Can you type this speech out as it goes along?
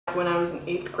When I was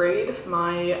in 8th grade,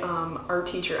 my art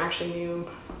teacher actually knew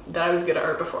that I was good at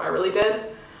art before I really did.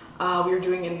 We were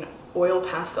doing an oil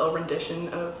pastel rendition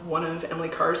of one of Emily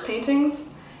Carr's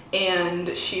paintings,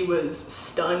 and she was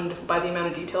stunned by the amount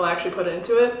of detail I actually put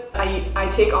into it. I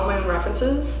take all my own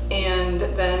references, and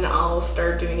then I'll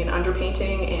start doing an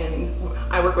underpainting, and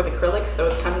I work with acrylic, so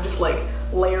it's kind of just like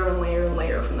layer and layer and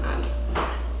layer from that.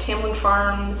 Tamlin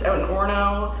Farms out in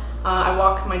Orono. I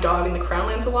walk my dog in the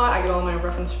Crownlands a lot. I get all my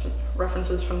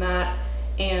references from that.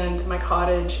 And my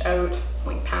cottage out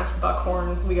like past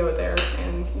Buckhorn, we go there,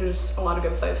 and there's a lot of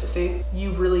good sights to see.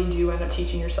 You really do end up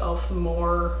teaching yourself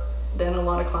more than a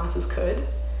lot of classes could.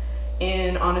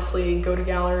 And honestly, go to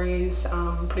galleries,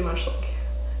 pretty much like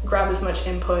grab as much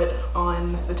input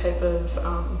on the type of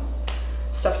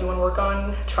stuff you want to work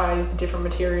on, try different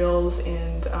materials,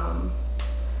 and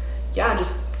yeah,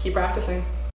 just keep practicing.